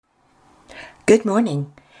Good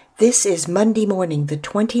morning. This is Monday morning, the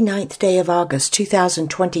 29th day of August,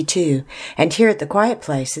 2022, and here at the Quiet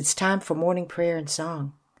Place, it's time for morning prayer and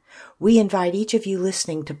song. We invite each of you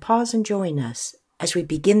listening to pause and join us as we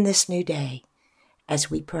begin this new day, as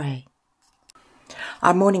we pray.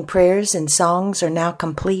 Our morning prayers and songs are now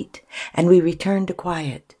complete, and we return to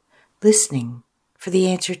quiet, listening for the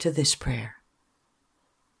answer to this prayer.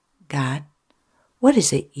 God, what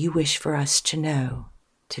is it you wish for us to know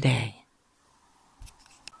today?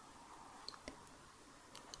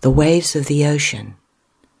 The waves of the ocean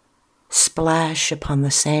splash upon the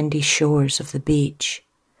sandy shores of the beach,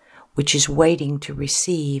 which is waiting to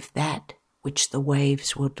receive that which the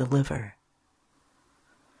waves will deliver.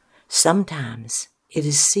 Sometimes it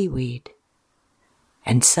is seaweed,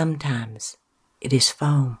 and sometimes it is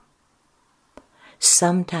foam.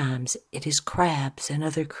 Sometimes it is crabs and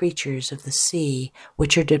other creatures of the sea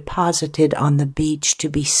which are deposited on the beach to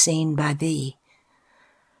be seen by thee.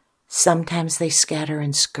 Sometimes they scatter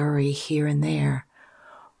and scurry here and there,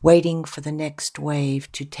 waiting for the next wave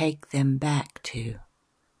to take them back to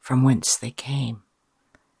from whence they came.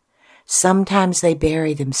 Sometimes they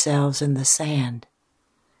bury themselves in the sand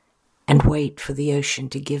and wait for the ocean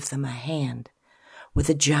to give them a hand with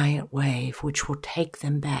a giant wave which will take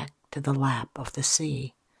them back to the lap of the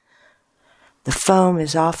sea. The foam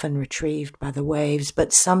is often retrieved by the waves,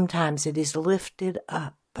 but sometimes it is lifted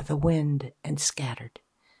up by the wind and scattered.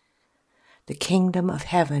 The kingdom of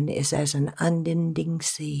heaven is as an unending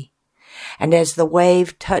sea, and as the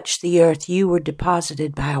wave touched the earth, you were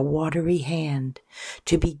deposited by a watery hand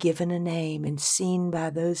to be given a name and seen by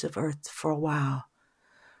those of earth for a while,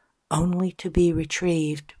 only to be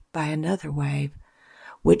retrieved by another wave,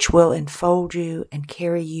 which will enfold you and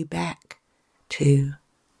carry you back to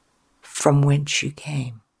from whence you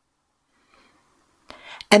came.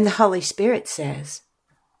 And the Holy Spirit says,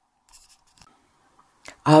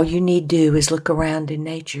 all you need do is look around in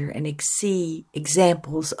nature and see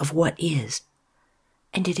examples of what is.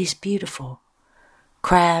 And it is beautiful.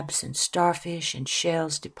 Crabs and starfish and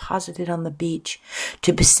shells deposited on the beach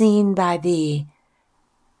to be seen by thee,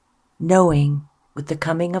 knowing with the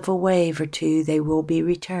coming of a wave or two they will be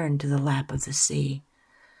returned to the lap of the sea.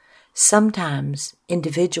 Sometimes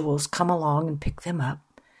individuals come along and pick them up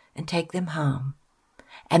and take them home,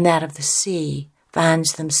 and that of the sea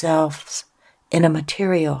finds themselves in a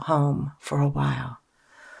material home for a while.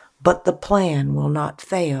 But the plan will not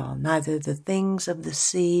fail, neither the things of the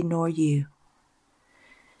sea nor you.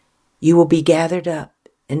 You will be gathered up,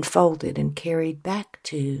 enfolded, and carried back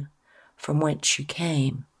to from whence you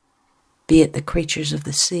came, be it the creatures of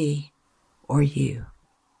the sea or you.